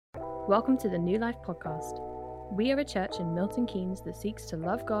Welcome to the New Life Podcast. We are a church in Milton Keynes that seeks to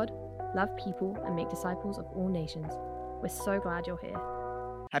love God, love people, and make disciples of all nations. We're so glad you're here.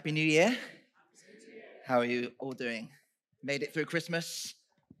 Happy New Year. How are you all doing? Made it through Christmas?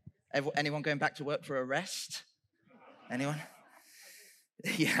 Anyone going back to work for a rest? Anyone?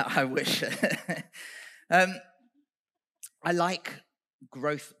 Yeah, I wish. I like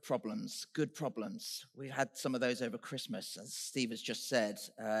growth problems, good problems. We had some of those over Christmas, as Steve has just said.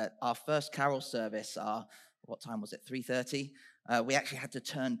 Our first carol service, what time was it, 3:30? We actually had to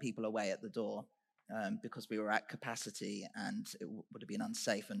turn people away at the door because we were at capacity and it would have been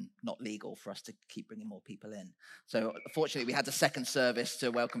unsafe and not legal for us to keep bringing more people in. So fortunately, we had the second service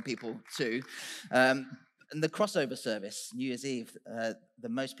to welcome people too. And the crossover service, New Year's Eve, the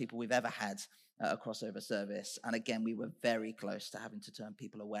most people we've ever had a crossover service. And again, we were very close to having to turn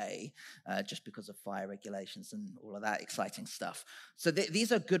people away just because of fire regulations and all of that exciting stuff. So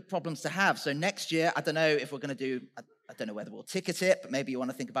these are good problems to have. So next year, I don't know if we're going to do, I don't know whether we'll ticket it, but maybe you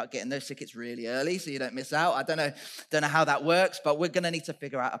want to think about getting those tickets really early so you don't miss out. I don't know how that works, but we're going to need to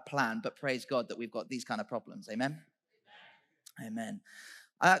figure out a plan. But praise God that we've got these kind of problems. Amen? Amen.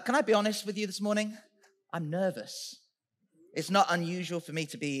 Can I be honest with you this morning? I'm nervous. It's not unusual for me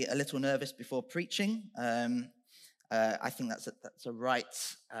to be a little nervous before preaching. I think that's a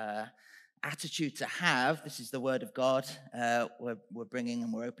right attitude to have. This is the Word of God we're bringing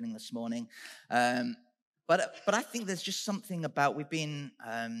and we're opening this morning. But I think there's just something about we've been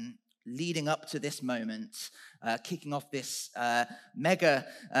leading up to this moment, kicking off this mega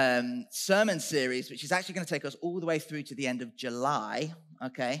sermon series, which is actually going to take us all the way through to the end of July.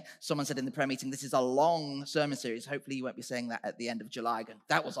 Okay, someone said in the prayer meeting, this is a long sermon series. Hopefully you won't be saying that at the end of July.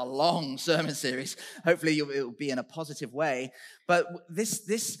 That was a long sermon series. Hopefully it will be in a positive way. But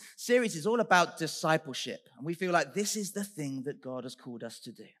this series is all about discipleship. And we feel like this is the thing that God has called us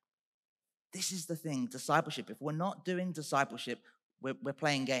to do. This is the thing, discipleship. If we're not doing discipleship, we're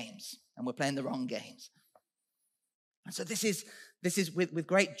playing games, and we're playing the wrong games. And so this is with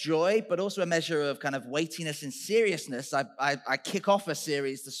great joy, but also a measure of kind of weightiness and seriousness. I kick off a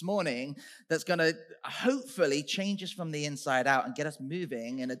series this morning that's going to hopefully change us from the inside out and get us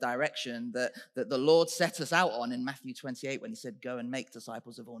moving in a direction that the Lord set us out on in Matthew 28 when he said, go and make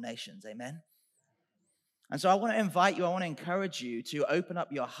disciples of all nations. Amen. And so I want to invite you, I want to encourage you to open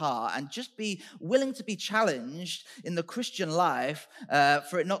up your heart and just be willing to be challenged in the Christian life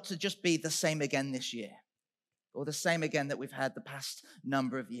for it not to just be the same again this year or the same again that we've had the past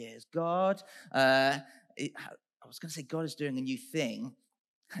number of years. God, I was going to say God is doing a new thing.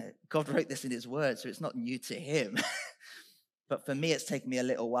 God wrote this in his word, so it's not new to him. But for me, it's taken me a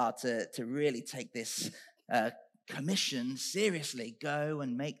little while to really take this commission seriously. Go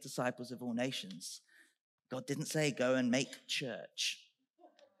and make disciples of all nations. God didn't say go and make church.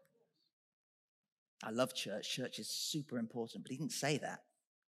 I love church. Church is super important, but he didn't say that.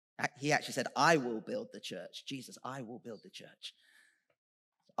 He actually said, I will build the church. Jesus, I will build the church.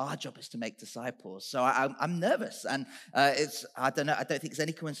 Our job is to make disciples. So I'm nervous. And I don't think it's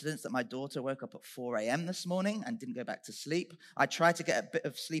any coincidence that my daughter woke up at 4 a.m. this morning and didn't go back to sleep. I tried to get a bit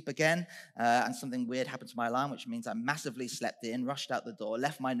of sleep again, and something weird happened to my alarm, which means I massively slept in, rushed out the door,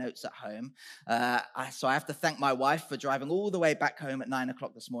 left my notes at home. So I have to thank my wife for driving all the way back home at 9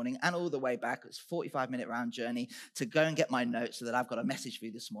 o'clock this morning and all the way back. It's a 45-minute round journey to go and get my notes so that I've got a message for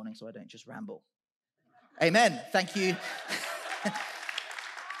you this morning so I don't just ramble. Amen. Thank you.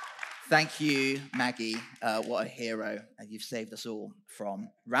 Thank you, Maggie. What a hero. You've saved us all from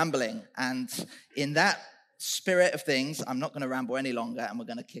rambling. And in that spirit of things, I'm not going to ramble any longer, and we're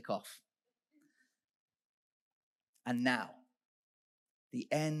going to kick off. And now, the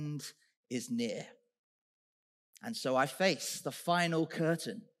end is near. And so I face the final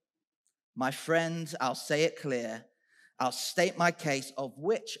curtain. My friend, I'll say it clear. I'll state my case, of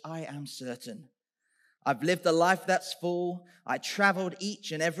which I am certain. I've lived a life that's full. I traveled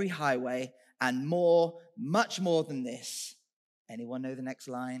each and every highway and more, much more than this. Anyone know the next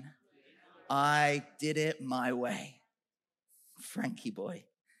line? I did it my way. Frankie boy,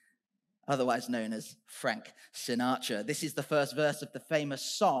 otherwise known as Frank Sinatra. This is the first verse of the famous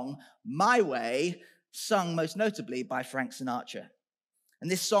song, My Way, sung most notably by Frank Sinatra. And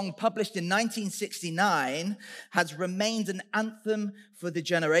this song, published in 1969, has remained an anthem for the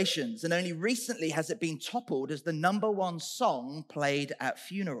generations. And only recently has it been toppled as the #1 song played at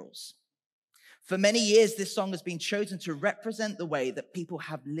funerals. For many years, this song has been chosen to represent the way that people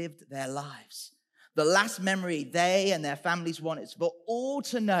have lived their lives. The last memory they and their families want is for all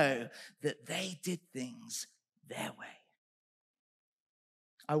to know that they did things their way.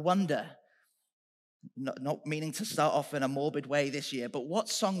 I wonder, Not meaning to start off in a morbid way this year, but what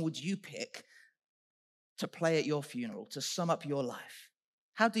song would you pick to play at your funeral, to sum up your life?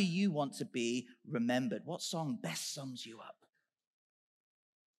 How do you want to be remembered? What song best sums you up?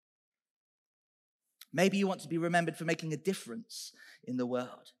 Maybe you want to be remembered for making a difference in the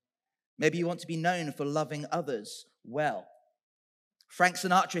world. Maybe you want to be known for loving others well. Frank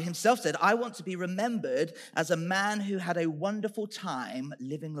Sinatra himself said, "I want to be remembered as a man who had a wonderful time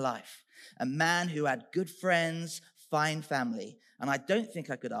living life, a man who had good friends, fine family." And I don't think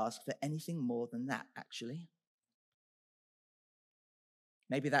I could ask for anything more than that, actually.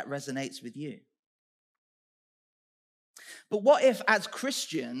 Maybe that resonates with you. But what if, as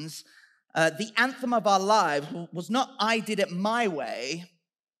Christians, the anthem of our lives was not "I did it my way,"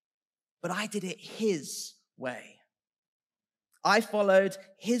 but "I did it his way"? I followed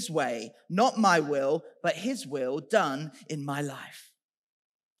his way, not my will, but his will done in my life.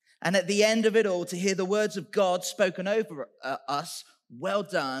 And at the end of it all, to hear the words of God spoken over us, "Well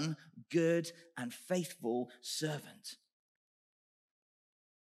done, good and faithful servant."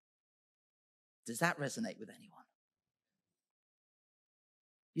 Does that resonate with anyone?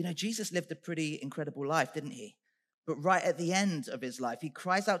 You know, Jesus lived a pretty incredible life, didn't he? But right at the end of his life, he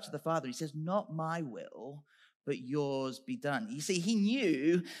cries out to the Father. He says, "Not my will, but yours be done." You see, he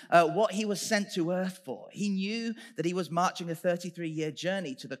knew what he was sent to earth for. He knew that he was marching a 33-year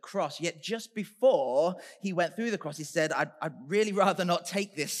journey to the cross. Yet just before he went through the cross, he said, I'd really rather not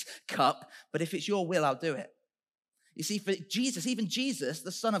take this cup, but if it's your will, I'll do it. You see, for Jesus, even Jesus,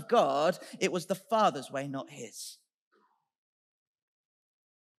 the Son of God, it was the Father's way, not his.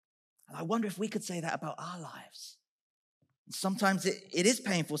 And I wonder if we could say that about our lives. Sometimes it is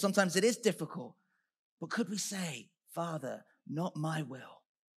painful. Sometimes it is difficult. But could we say, "Father, not my will,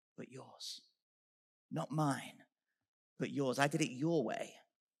 but yours. Not mine, but yours. I did it your way,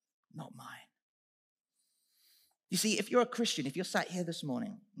 not mine." You see, if you're a Christian, if you're sat here this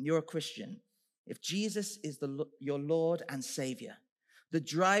morning and you're a Christian, if Jesus is your Lord and Savior, the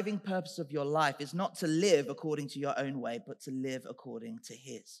driving purpose of your life is not to live according to your own way, but to live according to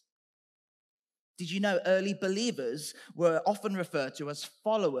his. Did you know early believers were often referred to as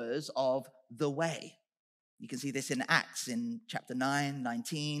followers of the way? You can see this in Acts in chapter 9,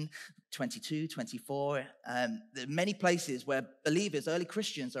 19, 22, 24. There are many places where believers, early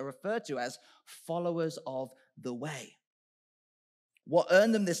Christians, are referred to as followers of the way. What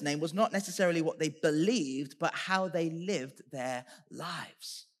earned them this name was not necessarily what they believed, but how they lived their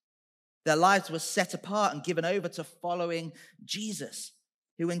lives. Their lives were set apart and given over to following Jesus,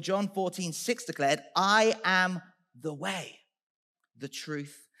 who in John 14:6 declared, "I am the way, the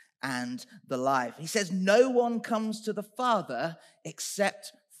truth, and the life." He says, "No one comes to the Father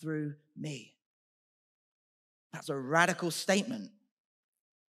except through me." That's a radical statement.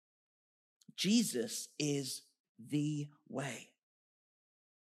 Jesus is the way.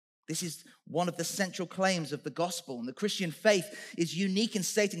 This is one of the central claims of the gospel, and the Christian faith is unique in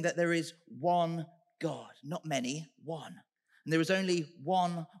stating that there is one God, not many, one. And there is only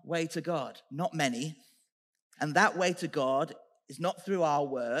one way to God, not many. And that way to God is not through our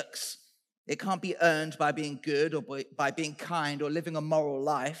works. It can't be earned by being good or by being kind or living a moral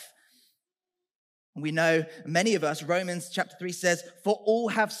life. And we know, many of us, Romans chapter 3 says, "For all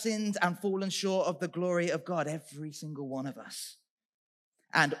have sinned and fallen short of the glory of God," every single one of us.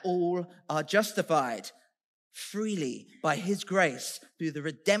 "And all are justified freely by his grace through the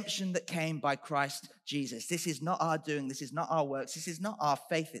redemption that came by Christ Jesus." This is not our doing. This is not our works. This is not our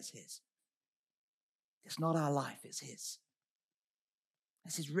faith. It's his. It's not our life. It's his.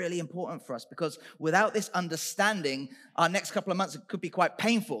 This is really important for us because without this understanding, our next couple of months could be quite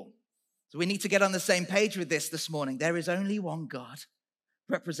painful. So we need to get on the same page with this morning. There is only one God,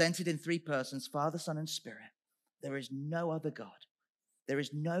 represented in three persons, Father, Son, and Spirit. There is no other God. There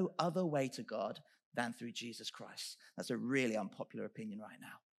is no other way to God than through Jesus Christ. That's a really unpopular opinion right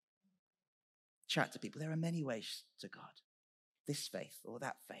now. Chat to people. There are many ways to God. This faith or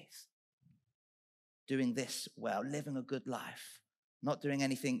that faith. Doing this well, living a good life, not doing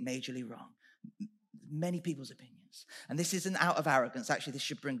anything majorly wrong. Many people's opinions. And this isn't out of arrogance. Actually, this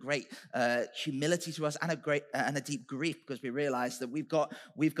should bring great humility to us and a deep grief, because we realize that we've got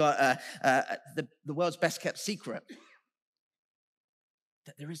the world's best kept secret.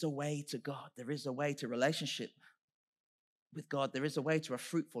 That there is a way to God. There is a way to relationship with God. There is a way to a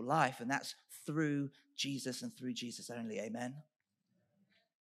fruitful life, and that's through Jesus and through Jesus only. Amen.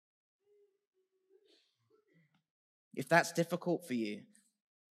 If that's difficult for you,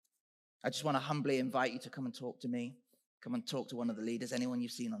 I just want to humbly invite you to come and talk to me. Come and talk to one of the leaders, anyone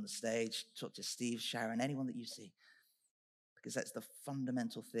you've seen on the stage. Talk to Steve, Sharon, anyone that you see. Because that's the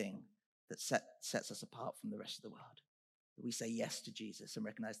fundamental thing that sets us apart from the rest of the world. That we say yes to Jesus and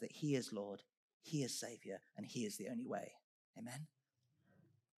recognize that he is Lord, he is Savior, and he is the only way. Amen.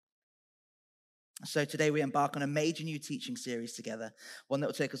 So today we embark on a major new teaching series together, one that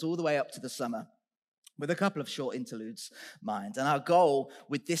will take us all the way up to the summer, with a couple of short interludes, mind. And our goal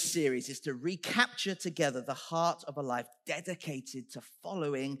with this series is to recapture together the heart of a life dedicated to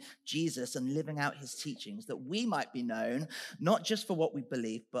following Jesus and living out his teachings, that we might be known not just for what we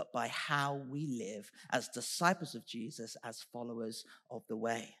believe, but by how we live as disciples of Jesus, as followers of the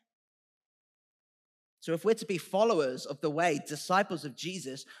way. So if we're to be followers of the way, disciples of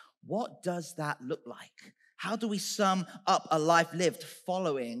Jesus, what does that look like? How do we sum up a life lived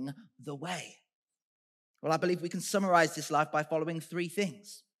following the way? Well, I believe we can summarize this life by following three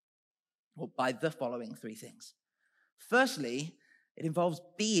things, or by the following three things. Firstly, it involves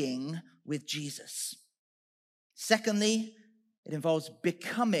being with Jesus. Secondly, it involves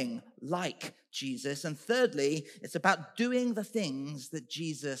becoming like Jesus. And thirdly, it's about doing the things that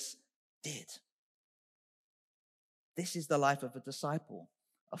Jesus did. This is the life of a disciple,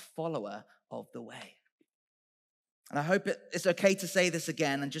 a follower of the way. And I hope it's okay to say this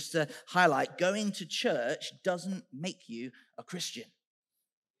again and just to highlight, going to church doesn't make you a Christian.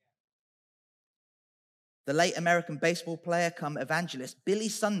 The late American baseball player come evangelist, Billy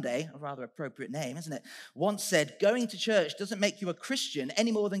Sunday, a rather appropriate name, isn't it, once said, going to church doesn't make you a Christian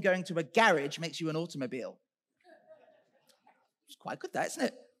any more than going to a garage makes you an automobile. It's quite good, that, isn't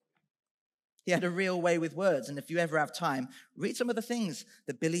it? He had a real way with words, and if you ever have time, read some of the things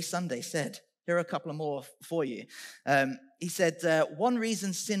that Billy Sunday said. Here are a couple of more for you. He said, one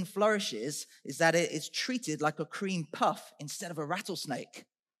reason sin flourishes is that it is treated like a cream puff instead of a rattlesnake.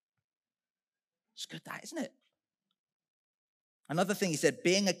 It's good, that, isn't it? Another thing he said,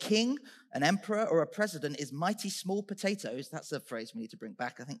 being a king, an emperor, or a president is mighty small potatoes. That's a phrase we need to bring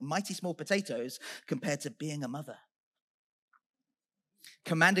back. I think mighty small potatoes compared to being a mother.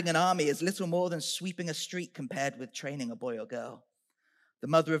 Commanding an army is little more than sweeping a street compared with training a boy or girl. The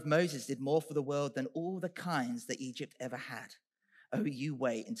mother of Moses did more for the world than all the kinds that Egypt ever had. Oh, you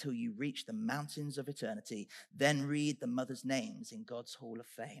wait until you reach the mountains of eternity, then read the mothers' names in God's Hall of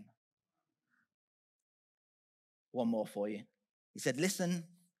Fame. One more for you. He said, listen,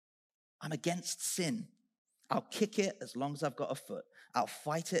 I'm against sin. I'll kick it as long as I've got a foot. I'll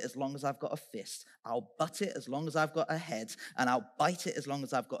fight it as long as I've got a fist. I'll butt it as long as I've got a head. And I'll bite it as long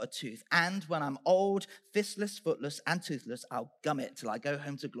as I've got a tooth. And when I'm old, fistless, footless, and toothless, I'll gum it till I go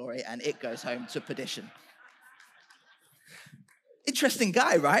home to glory and it goes home to perdition. Interesting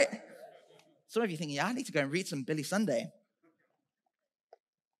guy, right? Some of you thinking, yeah, I need to go and read some Billy Sunday.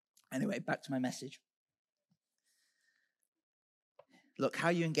 Anyway, back to my message. Look, how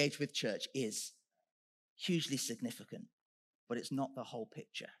you engage with church is hugely significant, but it's not the whole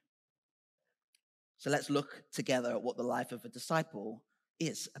picture. So let's look together at what the life of a disciple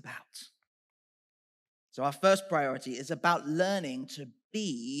is about. So our first priority is about learning to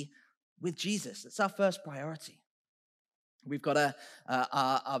be with Jesus. That's our first priority. We've got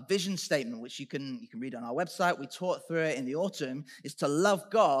our vision statement, which you can read on our website. We taught through it in the autumn, is to love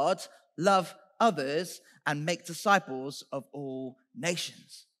God, love others, and make disciples of all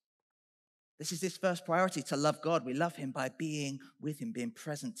nations. This is his first priority, to love God. We love him by being with him, being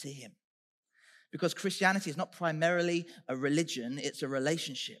present to him. Because Christianity is not primarily a religion, it's a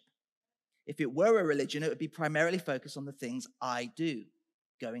relationship. If it were a religion, it would be primarily focused on the things I do.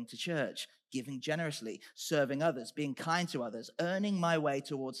 Going to church, giving generously, serving others, being kind to others, earning my way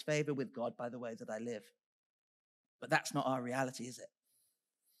towards favor with God by the way that I live. But that's not our reality, is it?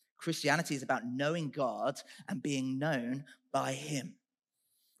 Christianity is about knowing God and being known by him.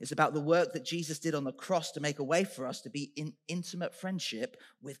 It's about the work that Jesus did on the cross to make a way for us to be in intimate friendship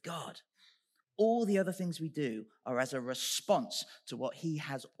with God. All the other things we do are as a response to what he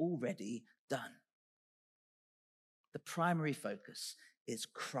has already done. The primary focus is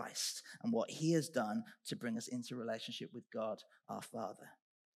Christ and what he has done to bring us into relationship with God, our Father.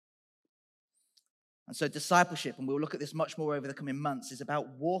 And so discipleship, and we'll look at this much more over the coming months, is about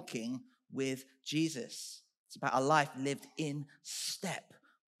walking with Jesus. It's about a life lived in step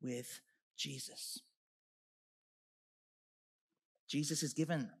with Jesus. Jesus has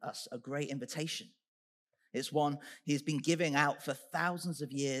given us a great invitation. It's one he's been giving out for thousands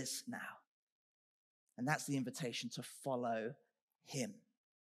of years now. And that's the invitation to follow him.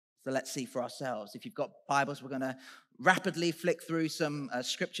 So let's see for ourselves. If you've got Bibles, we're going to rapidly flick through some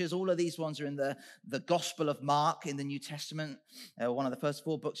scriptures. All of these ones are in the Gospel of Mark in the New Testament, one of the first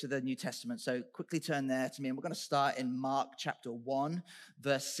 4 books of the New Testament. So quickly turn there to me. And we're going to start in Mark chapter 1,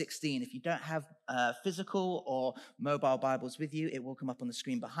 verse 16. If you don't have physical or mobile Bibles with you, it will come up on the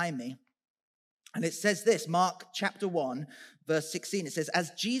screen behind me. And it says this, Mark chapter 1, verse 16. It says,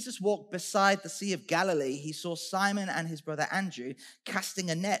 as Jesus walked beside the Sea of Galilee, he saw Simon and his brother Andrew casting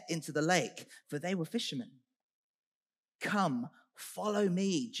a net into the lake, for they were fishermen. Come, follow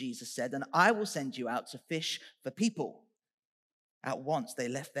me, Jesus said, and I will send you out to fish for people. At once they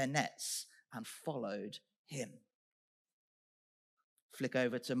left their nets and followed him. Flick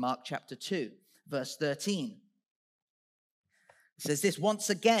over to Mark chapter 2, verse 13. It says this,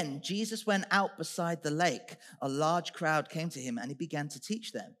 once again, Jesus went out beside the lake. A large crowd came to him and he began to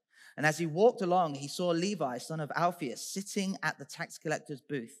teach them. And as he walked along, he saw Levi, son of Alphaeus, sitting at the tax collector's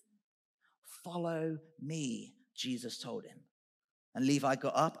booth. Follow me, Jesus told him. And Levi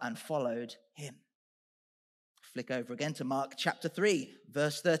got up and followed him. Flick over again to Mark chapter 3,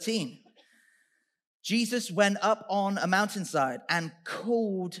 verse 13. Jesus went up on a mountainside and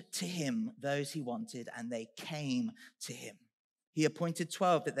called to him those he wanted, and they came to him. He appointed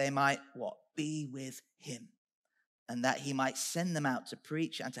 12 that they might, be with him, and that he might send them out to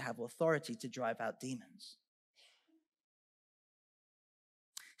preach and to have authority to drive out demons.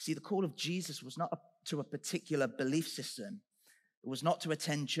 See, the call of Jesus was not to a particular belief system. It was not to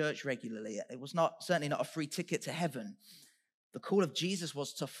attend church regularly. It was certainly not a free ticket to heaven. The call of Jesus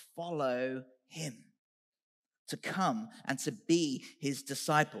was to follow him, to come and to be his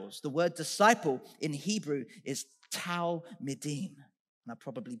disciples. The word disciple in Hebrew is talmidim. And I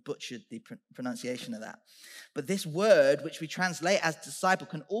probably butchered the pronunciation of that. But this word, which we translate as disciple,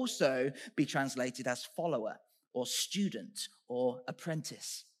 can also be translated as follower or student or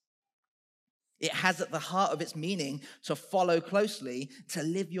apprentice. It has at the heart of its meaning to follow closely, to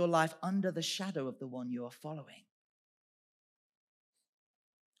live your life under the shadow of the one you are following.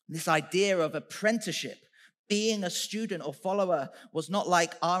 This idea of apprenticeship, being a student or follower, was not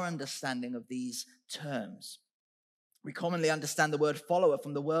like our understanding of these terms. We commonly understand the word follower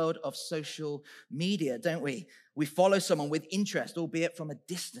from the world of social media, don't we? We follow someone with interest, albeit from a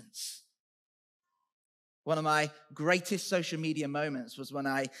distance. One of my greatest social media moments was when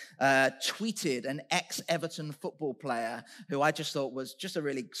I tweeted an ex-Everton football player who I just thought was just a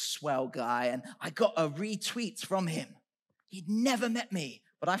really swell guy, and I got a retweet from him. He'd never met me,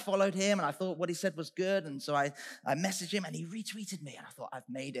 but I followed him, and I thought what he said was good, and so I messaged him, and he retweeted me, and I thought, I've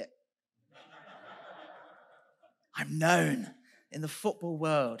made it. I'm known in the football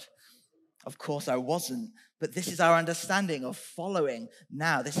world. Of course I wasn't, but this is our understanding of following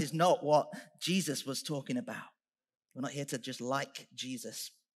now. This is not what Jesus was talking about. We're not here to just like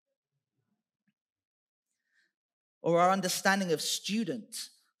Jesus. Or our understanding of student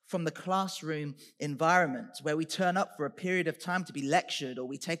from the classroom environment, where we turn up for a period of time to be lectured, or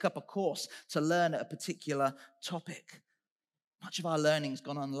we take up a course to learn a particular topic. Much of our learning's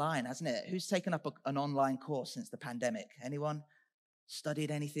gone online, hasn't it? Who's taken up an online course since the pandemic? Anyone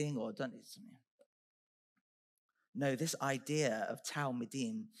studied anything or done something? No, this idea of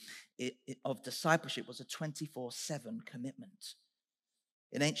talmidim, of discipleship, was a 24/7 commitment.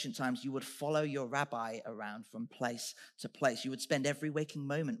 In ancient times, you would follow your rabbi around from place to place. You would spend every waking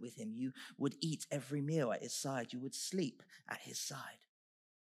moment with him. You would eat every meal at his side. You would sleep at his side.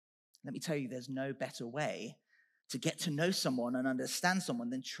 Let me tell you, there's no better way to get to know someone and understand someone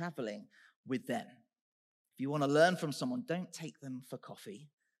than traveling with them. If you want to learn from someone, don't take them for coffee.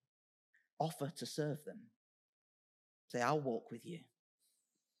 Offer to serve them. Say, I'll walk with you.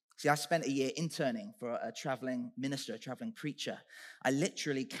 See, I spent a year interning for a traveling minister, a traveling preacher. I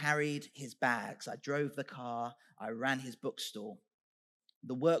literally carried his bags. I drove the car. I ran his bookstore.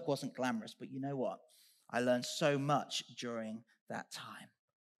 The work wasn't glamorous, but you know what? I learned so much during that time.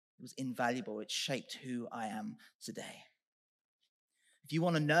 It was invaluable. It shaped who I am today. If you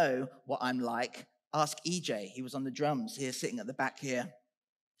want to know what I'm like, ask EJ. He was on the drums here, sitting at the back here.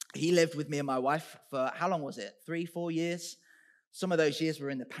 He lived with me and my wife for, how long was it? 3-4 years? Some of those years were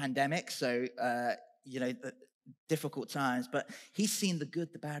in the pandemic, so, difficult times. But he's seen the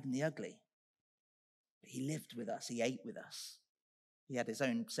good, the bad, and the ugly. He lived with us. He ate with us. He had his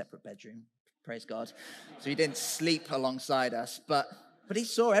own separate bedroom, praise God. So he didn't sleep alongside us. But he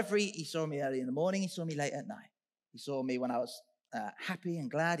saw me early in the morning. He saw me late at night. He saw me when I was happy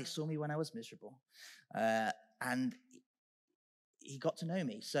and glad. He saw me when I was miserable. And he got to know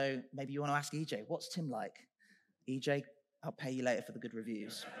me. So maybe you want to ask EJ, what's Tim like? EJ, I'll pay you later for the good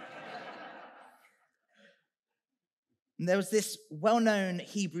reviews. And there was this well-known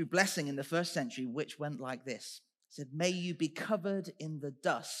Hebrew blessing in the first century which went like this. It said, may you be covered in the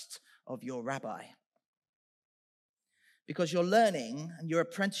dust of your rabbi. Because your learning and your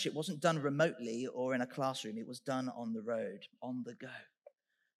apprenticeship wasn't done remotely or in a classroom. It was done on the road, on the go.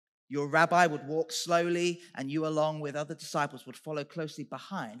 Your rabbi would walk slowly, and you, along with other disciples, would follow closely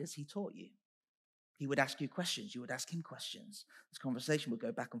behind as he taught you. He would ask you questions. You would ask him questions. This conversation would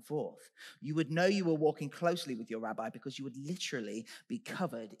go back and forth. You would know you were walking closely with your rabbi because you would literally be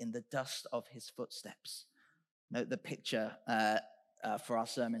covered in the dust of his footsteps. Note the picture for our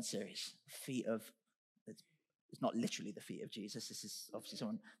sermon series. It's not literally the feet of Jesus. This is obviously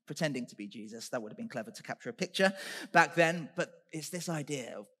someone pretending to be Jesus. That would have been clever to capture a picture back then. But it's this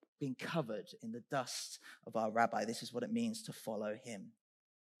idea of being covered in the dust of our rabbi. This is what it means to follow him.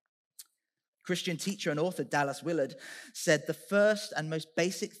 Christian teacher and author Dallas Willard said, the first and most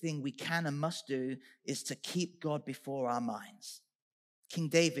basic thing we can and must do is to keep God before our minds. King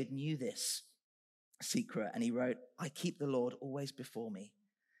David knew this secret, and he wrote, I keep the Lord always before me.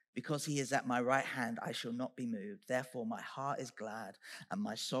 Because he is at my right hand, I shall not be moved. Therefore, my heart is glad and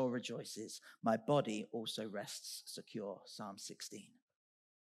my soul rejoices. My body also rests secure. Psalm 16.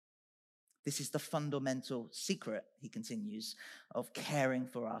 This is the fundamental secret, he continues, of caring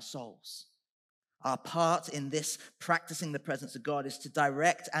for our souls. Our part in this practicing the presence of God is to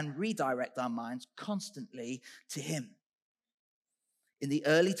direct and redirect our minds constantly to him. In the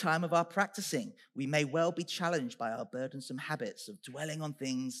early time of our practicing, we may well be challenged by our burdensome habits of dwelling on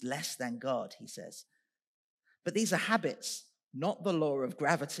things less than God, he says. But these are habits, not the law of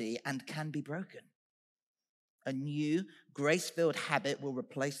gravity, and can be broken. A new, grace-filled habit will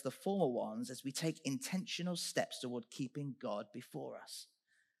replace the former ones as we take intentional steps toward keeping God before us.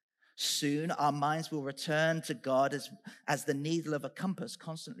 Soon, our minds will return to God as the needle of a compass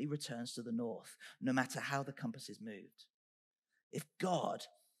constantly returns to the north, no matter how the compass is moved. If God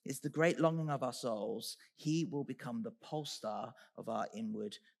is the great longing of our souls, he will become the pole star of our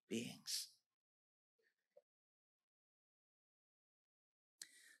inward beings.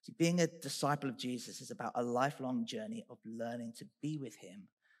 See, being a disciple of Jesus is about a lifelong journey of learning to be with him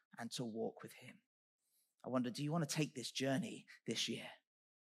and to walk with him. I wonder, do you want to take this journey this year?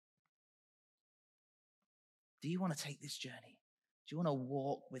 Do you want to take this journey? Do you want to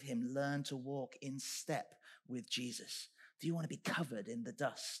walk with him, learn to walk in step with Jesus? Do you want to be covered in the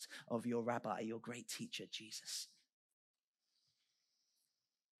dust of your rabbi, your great teacher, Jesus?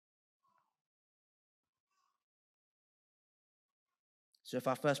 So if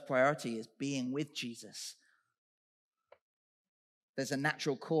our first priority is being with Jesus, there's a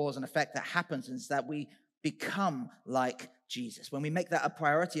natural cause and effect that happens, and it's that we become like Jesus. When we make that a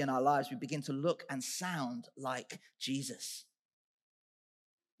priority in our lives, we begin to look and sound like Jesus.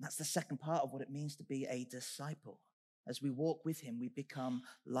 That's the second part of what it means to be a disciple. As we walk with him, we become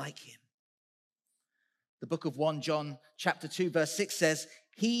like him. The book of 1 John chapter 2 verse 6 says,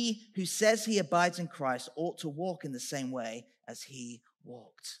 he who says he abides in Christ ought to walk in the same way as he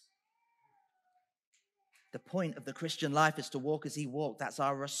walked. The point of the Christian life is to walk as he walked. That's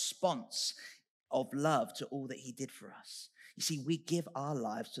our response of love to all that he did for us. You see, we give our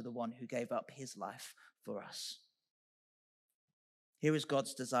lives to the one who gave up his life for us. Here is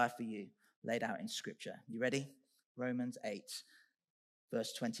God's desire for you, laid out in Scripture. You ready? Romans 8,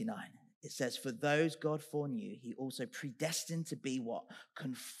 verse 29. It says, for those God foreknew, he also predestined to be what?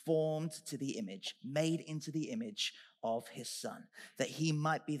 Conformed to the image, made into the image of his Son, that he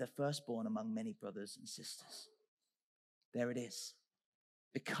might be the firstborn among many brothers and sisters. There it is.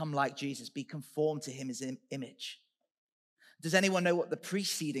 Become like Jesus. Be conformed to him as image. Does anyone know what the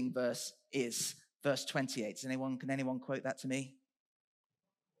preceding verse is? Verse 28. Can anyone quote that to me?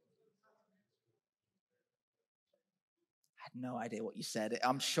 I had no idea what you said.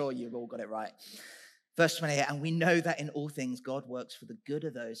 I'm sure you've all got it right. Verse 28, and we know that in all things God works for the good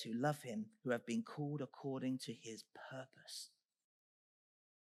of those who love him, who have been called according to his purpose.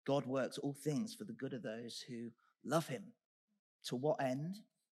 God works all things for the good of those who love him. To what end?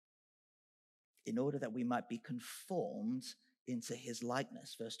 In order that we might be conformed into his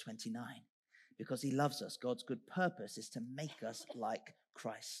likeness. Verse 29. Because he loves us. God's good purpose is to make us like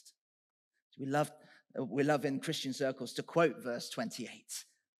Christ. We love in Christian circles to quote verse 28.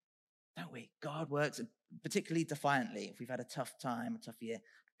 Don't we? God works, particularly defiantly, if we've had a tough time, a tough year,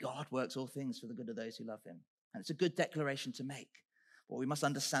 God works all things for the good of those who love him. And it's a good declaration to make. But we must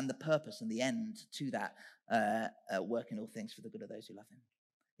understand the purpose and the end to that working all things for the good of those who love him.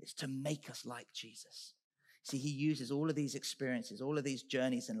 It's to make us like Jesus. See, he uses all of these experiences, all of these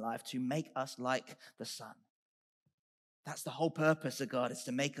journeys in life to make us like the Son. That's the whole purpose of God, is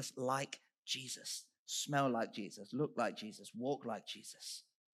to make us like Jesus, smell like Jesus, look like Jesus, walk like Jesus.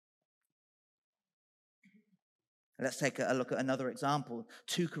 Let's take a look at another example.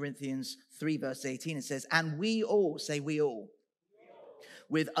 2 Corinthians 3 verse 18, it says, and we all, say we all,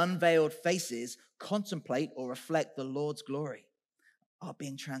 with unveiled faces contemplate or reflect the Lord's glory, are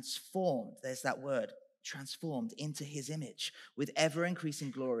being transformed, there's that word, transformed into his image with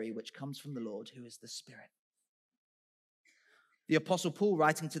ever-increasing glory, which comes from the Lord, who is the Spirit. The Apostle Paul,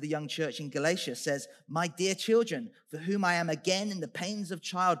 writing to the young church in Galatia, says, "My dear children, for whom I am again in the pains of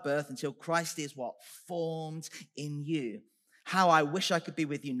childbirth until Christ is" what? "Formed in you. How I wish I could be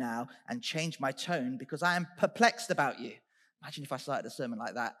with you now and change my tone because I am perplexed about you." Imagine if I started a sermon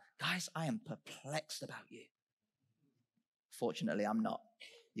like that. Guys, I am perplexed about you. Fortunately, I'm not.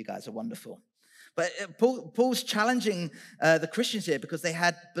 You guys are wonderful. But Paul's challenging the Christians here because they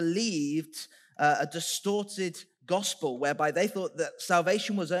had believed a distorted gospel whereby they thought that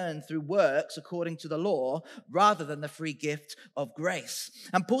salvation was earned through works according to the law rather than the free gift of grace.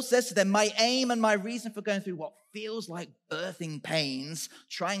 And Paul says to them, my aim and my reason for going through what feels like birthing pains,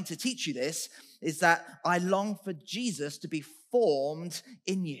 trying to teach you this, is that I long for Jesus to be formed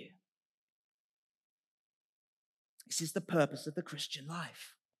in you. This is the purpose of the Christian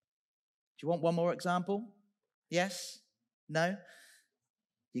life. Do you want one more example? Yes? No?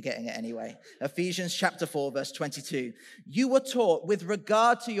 You're getting it anyway. Ephesians chapter 4, verse 22. You were taught with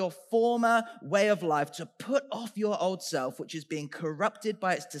regard to your former way of life to put off your old self, which is being corrupted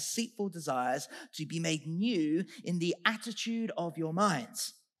by its deceitful desires, to be made new in the attitude of your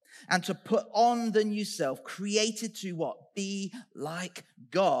minds, and to put on the new self, created to what? Be like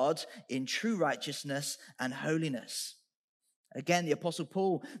God in true righteousness and holiness. Again, the Apostle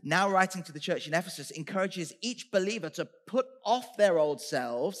Paul, now writing to the church in Ephesus, encourages each believer to put off their old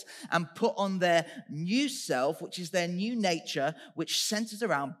selves and put on their new self, which is their new nature, which centers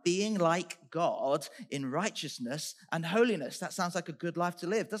around being like God in righteousness and holiness. That sounds like a good life to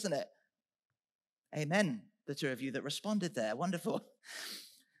live, doesn't it? Amen. The two of you that responded there. Wonderful.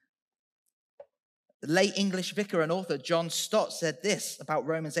 The late English vicar and author John Stott said this about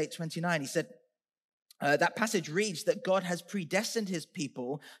Romans 8:29. He said, that passage reads that God has predestined his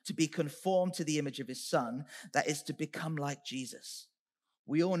people to be conformed to the image of his son, that is to become like Jesus.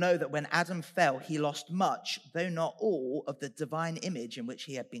 We all know that when Adam fell, he lost much, though not all, of the divine image in which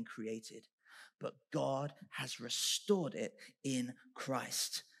he had been created. But God has restored it in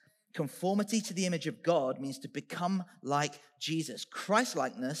Christ. Conformity to the image of God means to become like Jesus.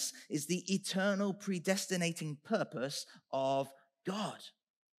 Christ-likeness is the eternal predestinating purpose of God.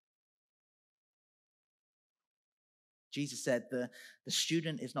 Jesus said the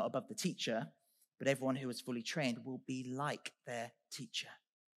student is not above the teacher, but everyone who is fully trained will be like their teacher.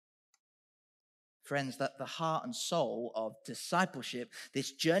 Friends, that the heart and soul of discipleship,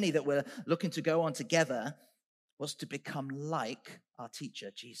 this journey that we're looking to go on together, was to become like our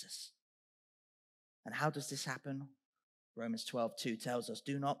teacher, Jesus. And how does this happen? Romans 12:2 tells us,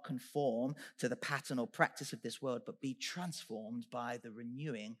 do not conform to the pattern or practice of this world, but be transformed by the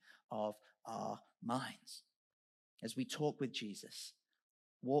renewing of our minds. As we talk with Jesus,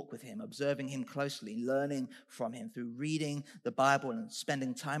 walk with him, observing him closely, learning from him through reading the Bible and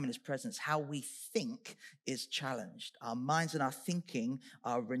spending time in his presence, how we think is challenged. Our minds and our thinking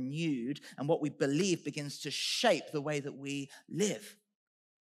are renewed, and what we believe begins to shape the way that we live.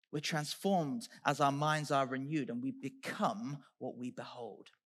 We're transformed as our minds are renewed, and we become what we behold.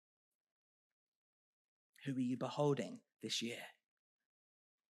 Who are you beholding this year?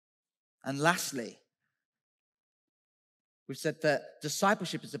 And lastly, we've said that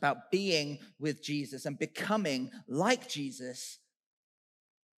discipleship is about being with Jesus and becoming like Jesus.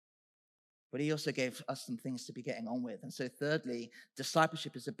 But he also gave us some things to be getting on with. And so thirdly,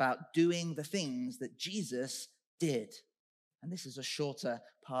 discipleship is about doing the things that Jesus did. And this is a shorter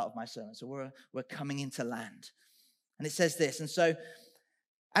part of my sermon. So we're coming into land. And it says this. And so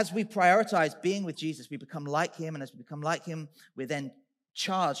as we prioritize being with Jesus, we become like him. And as we become like him, we're then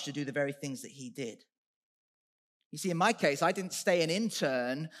charged to do the very things that he did. You see, in my case, I didn't stay an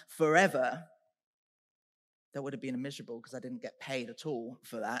intern forever. That would have been miserable because I didn't get paid at all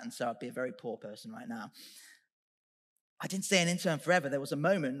for that. And so I'd be a very poor person right now. I didn't stay an intern forever. There was a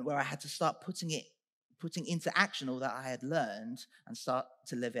moment where I had to start putting into action all that I had learned and start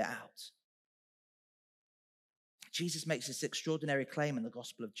to live it out. Jesus makes this extraordinary claim in the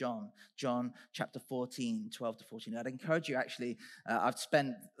Gospel of John chapter 14, 12 to 14. I'd encourage you actually, I've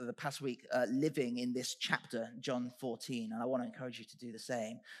spent the past week living in this chapter, John 14, and I want to encourage you to do the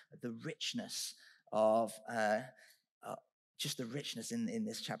same. The richness of, just the richness in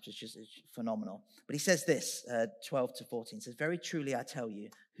this chapter is just phenomenal. But he says this, 12 to 14, says, very truly I tell you,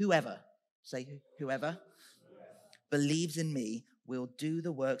 whoever believes in me will do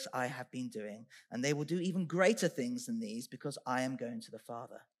the works I have been doing, and they will do even greater things than these because I am going to the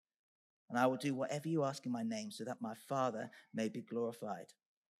Father. And I will do whatever you ask in my name so that my Father may be glorified.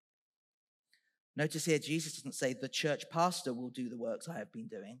 Notice here, Jesus doesn't say the church pastor will do the works I have been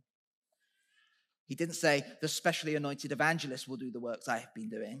doing. He didn't say the specially anointed evangelist will do the works I have been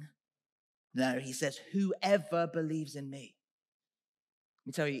doing. No, he says, whoever believes in me. Let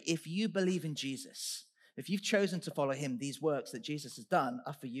me tell you, if you believe in Jesus, if you've chosen to follow him, these works that Jesus has done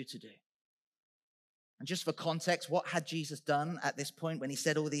are for you to do. And just for context, what had Jesus done at this point when he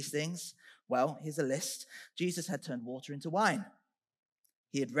said all these things? Well, here's a list. Jesus had turned water into wine.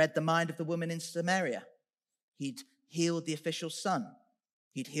 He had read the mind of the woman in Samaria. He'd healed the official's son.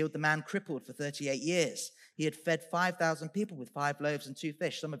 He'd healed the man crippled for 38 years. He had fed 5,000 people with 5 loaves and 2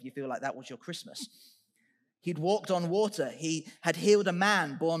 fish. Some of you feel like that was your Christmas. He'd walked on water. He had healed a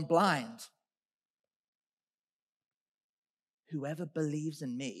man born blind. Whoever believes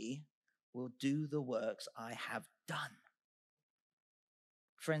in me will do the works I have done.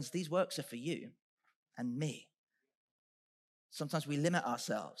 Friends, these works are for you and me. Sometimes we limit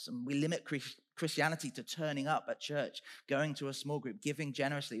ourselves and we limit Christianity to turning up at church, going to a small group, giving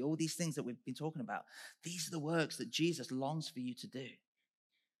generously, all these things that we've been talking about. These are the works that Jesus longs for you to do.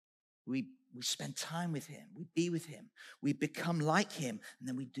 We spend time with him. We be with him. We become like him. And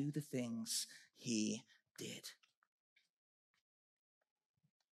then we do the things he did.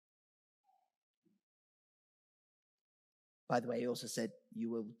 By the way, he also said, you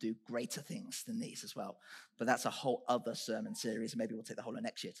will do greater things than these as well. But that's a whole other sermon series. Maybe we'll take the whole of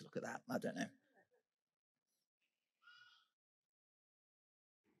next year to look at that. I don't know.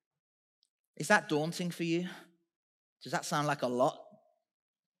 Is that daunting for you? Does that sound like a lot?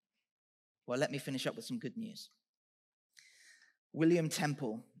 Well, let me finish up with some good news. William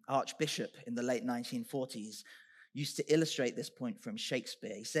Temple, Archbishop in the late 1940s, used to illustrate this point from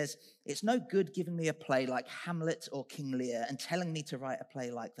Shakespeare. He says, it's no good giving me a play like Hamlet or King Lear and telling me to write a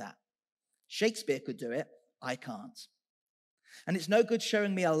play like that. Shakespeare could do it, I can't. And it's no good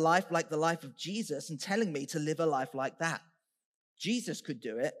showing me a life like the life of Jesus and telling me to live a life like that. Jesus could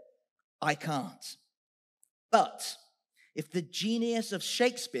do it, I can't. But if the genius of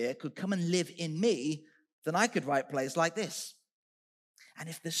Shakespeare could come and live in me, then I could write plays like this. And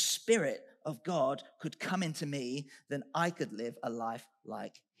if the Spirit of God could come into me, then I could live a life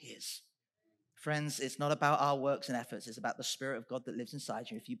like his. Friends, it's not about our works and efforts. It's about the Spirit of God that lives inside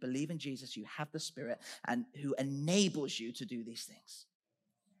you. If you believe in Jesus, you have the Spirit and who enables you to do these things.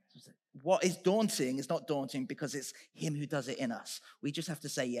 What is daunting is not daunting because it's him who does it in us. We just have to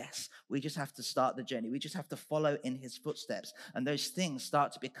say yes. We just have to start the journey. We just have to follow in his footsteps. And those things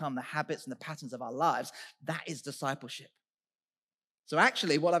start to become the habits and the patterns of our lives. That is discipleship. So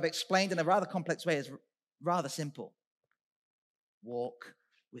actually, what I've explained in a rather complex way is rather simple. Walk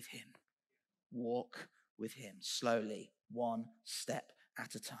with him. Walk with him slowly, one step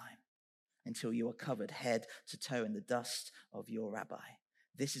at a time, until you are covered head to toe in the dust of your rabbi.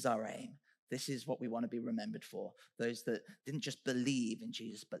 This is our aim. This is what we want to be remembered for. Those that didn't just believe in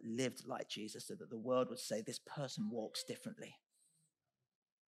Jesus, but lived like Jesus, so that the world would say, this person walks differently.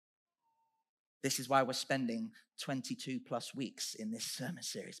 This is why we're spending 22 plus weeks in this sermon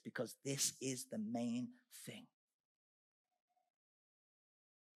series, because this is the main thing.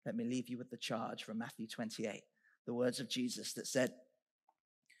 Let me leave you with the charge from Matthew 28, the words of Jesus that said,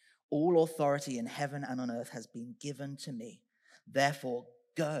 all authority in heaven and on earth has been given to me. Therefore,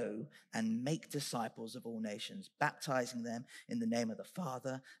 go and make disciples of all nations, baptizing them in the name of the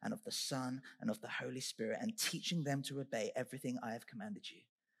Father and of the Son and of the Holy Spirit, and teaching them to obey everything I have commanded you.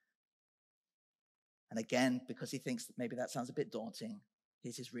 And again, because he thinks that maybe that sounds a bit daunting,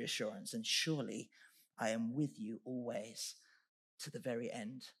 here's his reassurance. And surely I am with you always to the very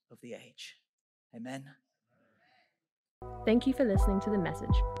end of the age. Amen. Thank you for listening to the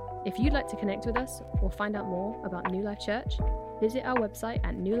message. If you'd like to connect with us or find out more about New Life Church, visit our website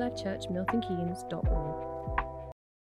at newlifechurchmiltonkeynes.org.